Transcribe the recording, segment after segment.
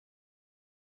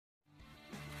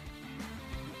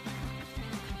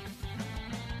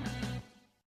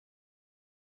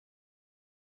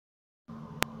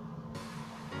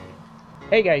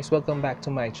Hey guys, welcome back to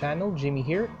my channel, Jimmy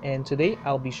here, and today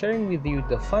I'll be sharing with you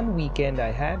the fun weekend I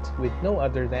had with no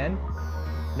other than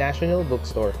National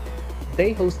Bookstore.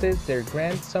 They hosted their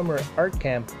Grand Summer Art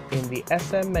Camp in the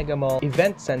SM Megamall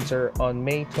Event Center on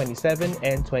May 27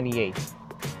 and 28.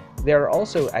 There are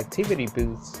also activity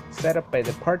booths set up by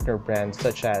the partner brands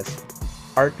such as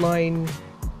Artline,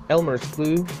 Elmer's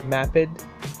Glue, Mapid,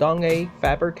 Dongay,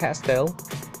 Faber Castell,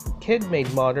 Kid Made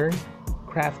Modern,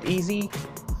 Craft Easy,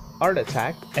 Art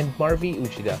Attack, and Marvy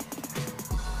Uchida.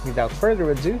 Without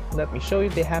further ado, let me show you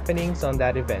the happenings on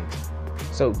that event.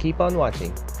 So keep on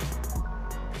watching.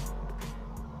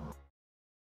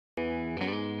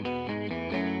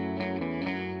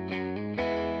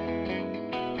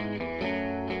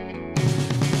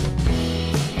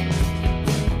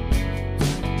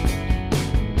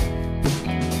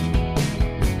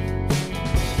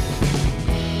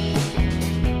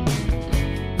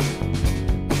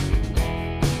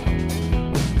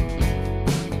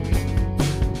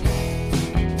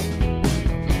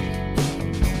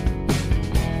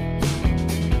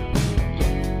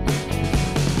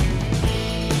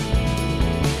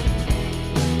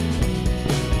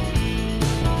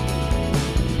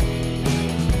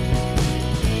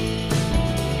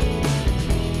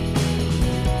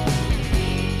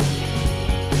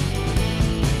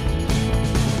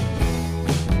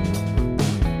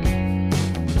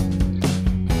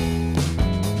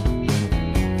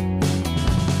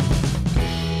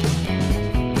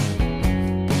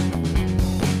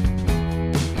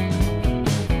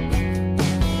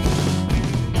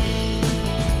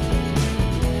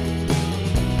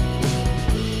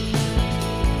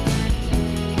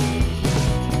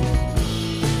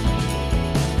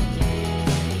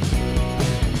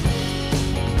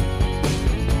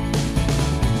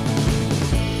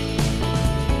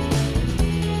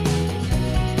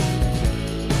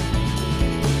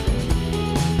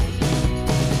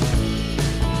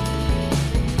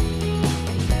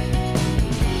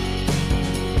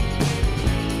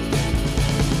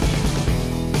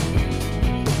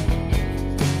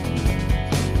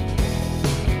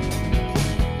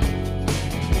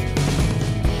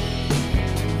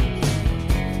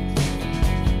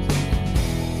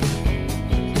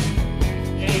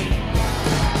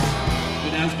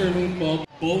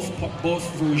 Both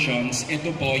versions, ito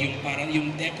po yung parang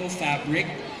yung deco fabric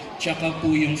tsaka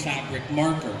po yung fabric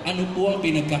marker. Ano po ang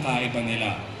pinagkakaiba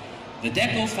nila? The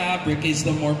deco fabric is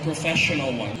the more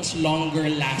professional one. Mas longer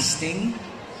lasting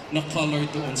na color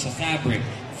doon sa fabric.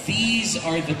 These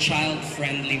are the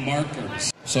child-friendly markers.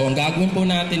 So ang gagawin po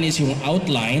natin is yung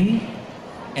outline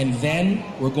and then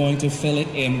we're going to fill it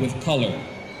in with color.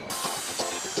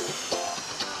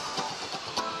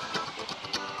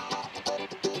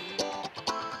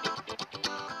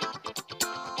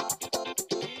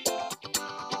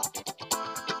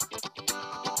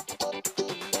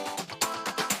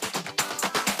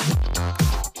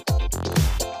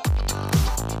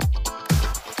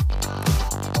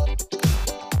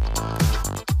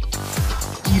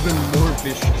 Even more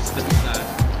vicious than that.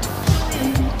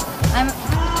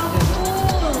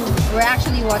 We're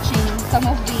actually watching some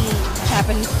of the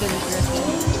Japanese calligraphy.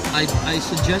 I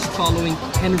suggest following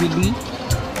Henry Lee,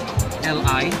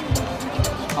 L.I.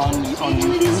 on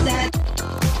YouTube. What is that?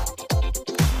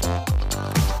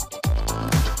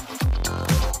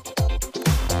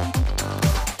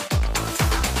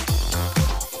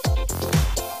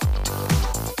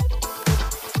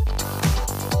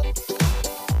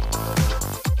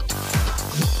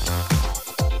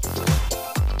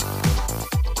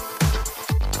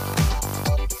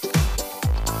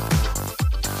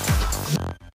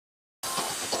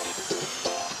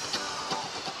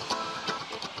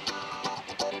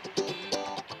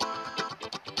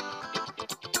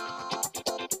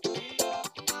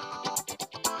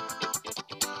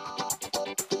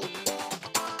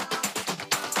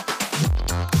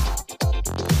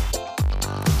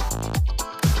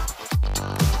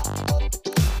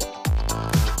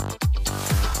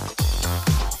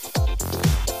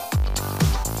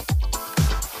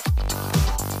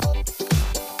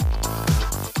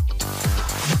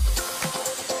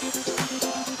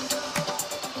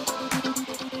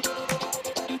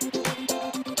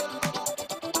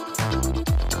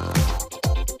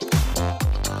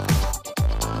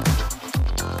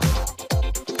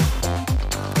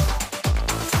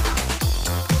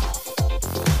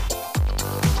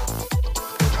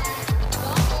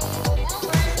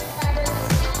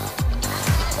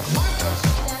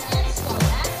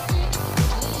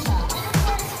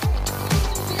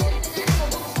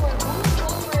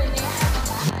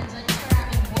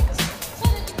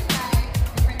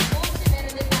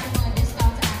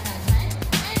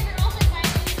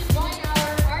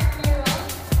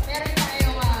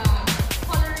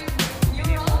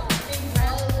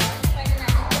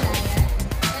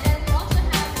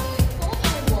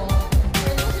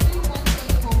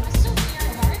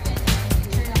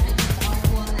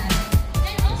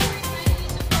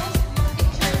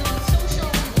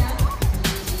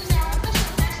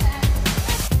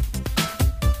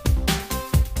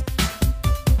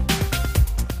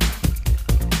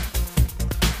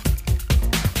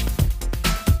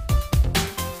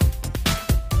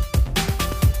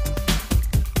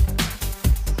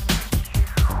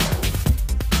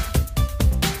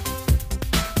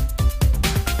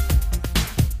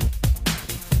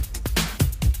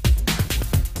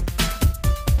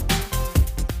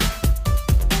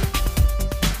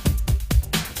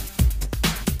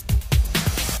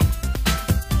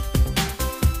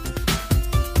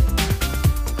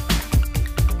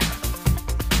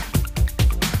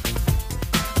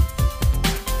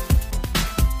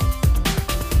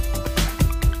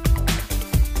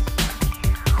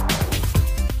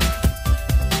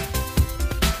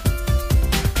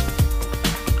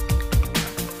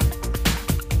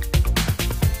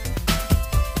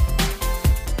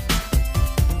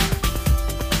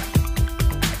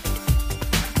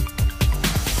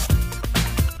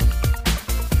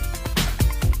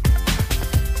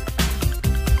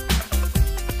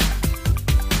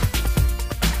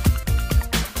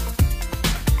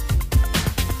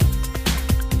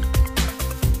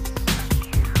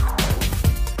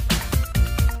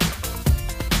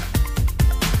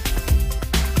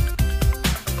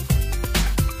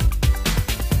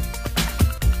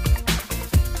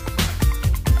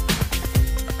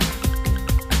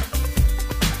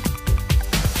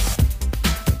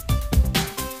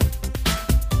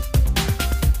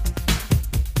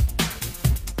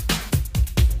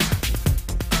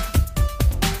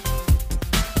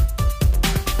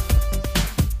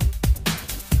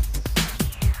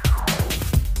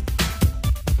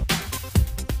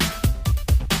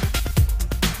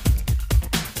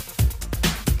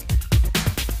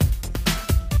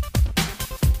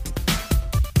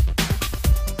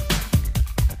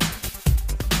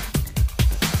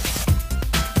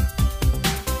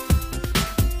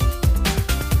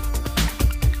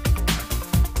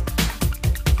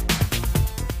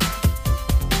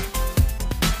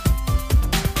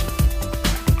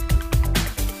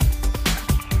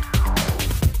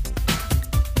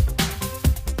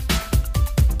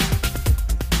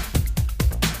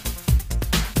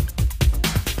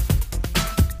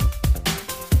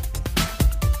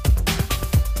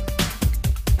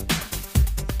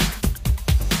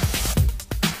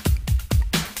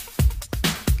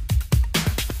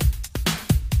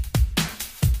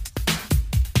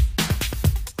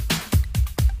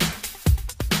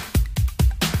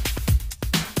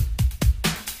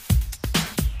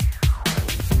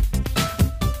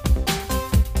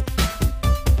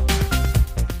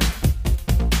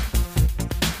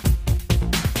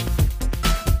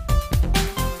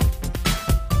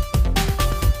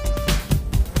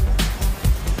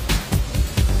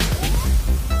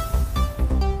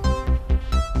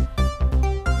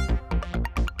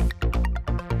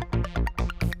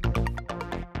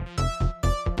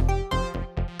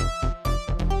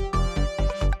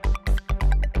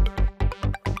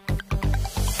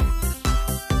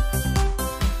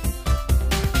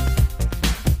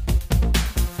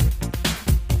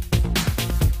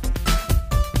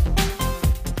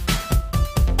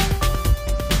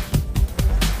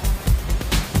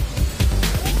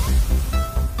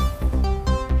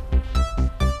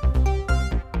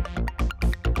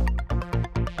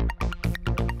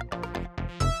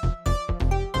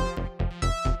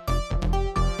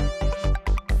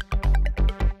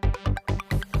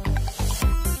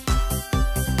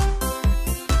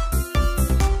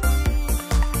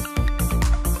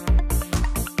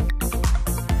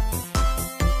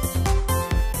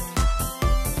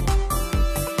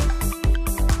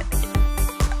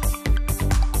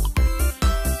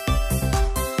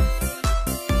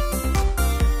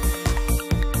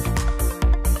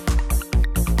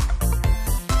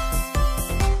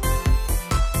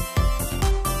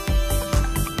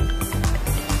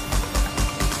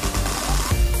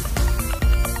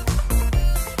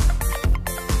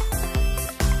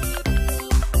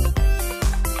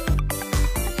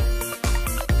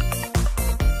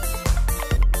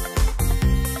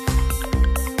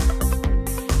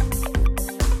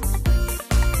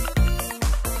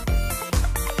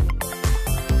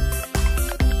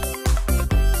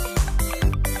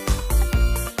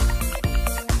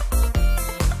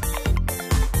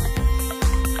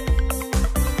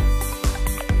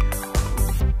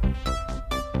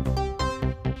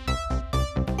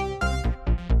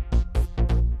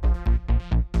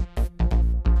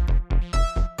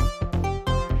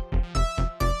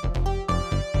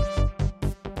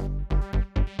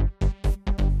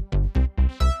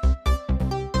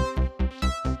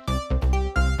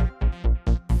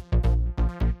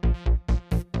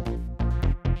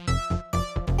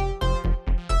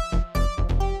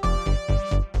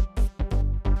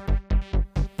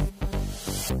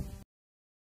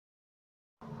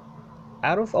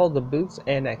 Out of all the booths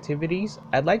and activities,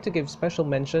 I'd like to give special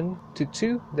mention to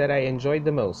two that I enjoyed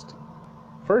the most.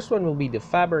 First one will be the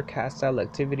Faber Castell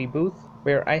activity booth,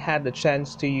 where I had the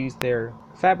chance to use their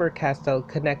Faber Castell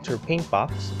connector paint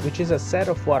box, which is a set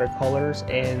of watercolors,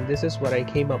 and this is what I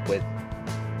came up with.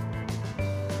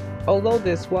 Although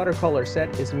this watercolor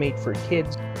set is made for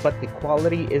kids, but the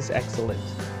quality is excellent.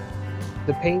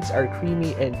 The paints are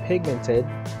creamy and pigmented,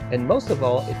 and most of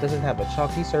all, it doesn't have a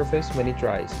chalky surface when it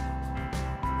dries.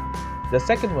 The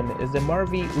second one is the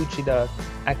Marvy Uchida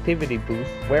activity booth,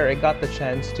 where I got the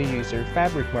chance to use their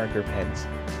fabric marker pens.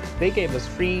 They gave us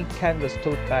free canvas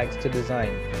tote bags to design,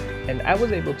 and I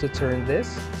was able to turn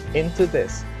this into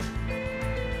this.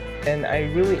 And I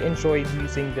really enjoyed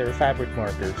using their fabric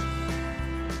markers.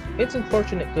 It's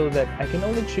unfortunate though that I can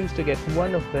only choose to get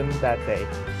one of them that day,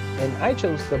 and I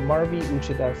chose the Marvy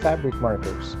Uchida fabric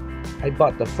markers. I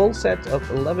bought the full set of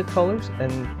 11 colors,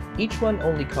 and each one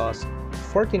only cost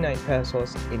 49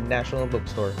 pesos in National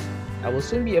Bookstore. I will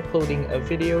soon be uploading a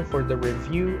video for the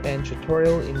review and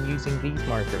tutorial in using these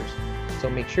markers, so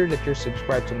make sure that you're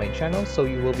subscribed to my channel so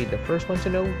you will be the first one to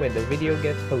know when the video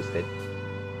gets posted.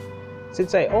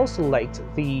 Since I also liked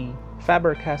the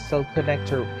Faber Castell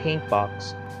connector paint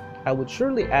box, I would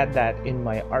surely add that in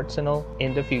my Art-senal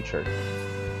in the future.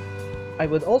 I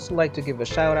would also like to give a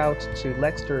shout out to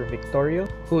Lexter Victorio,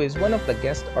 who is one of the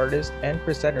guest artists and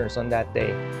presenters on that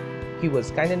day. He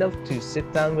was kind enough to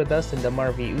sit down with us in the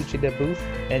Marvy Uchida booth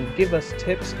and give us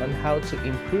tips on how to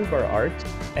improve our art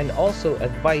and also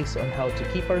advice on how to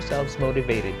keep ourselves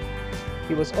motivated.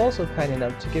 He was also kind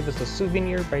enough to give us a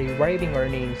souvenir by writing our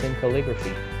names in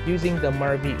calligraphy using the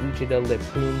Marvy Uchida Lip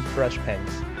Plume brush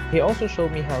pens. He also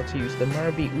showed me how to use the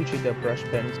Marvy Uchida brush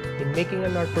pens in making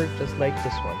an artwork just like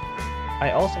this one.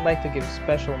 I also like to give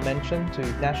special mention to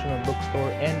National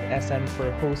Bookstore and SM for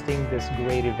hosting this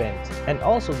great event, and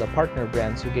also the partner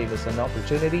brands who gave us an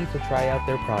opportunity to try out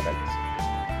their products.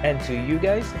 And to you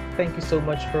guys, thank you so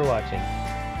much for watching.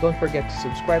 Don't forget to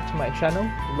subscribe to my channel,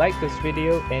 like this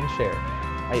video, and share.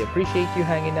 I appreciate you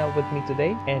hanging out with me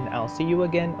today, and I'll see you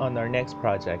again on our next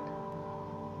project.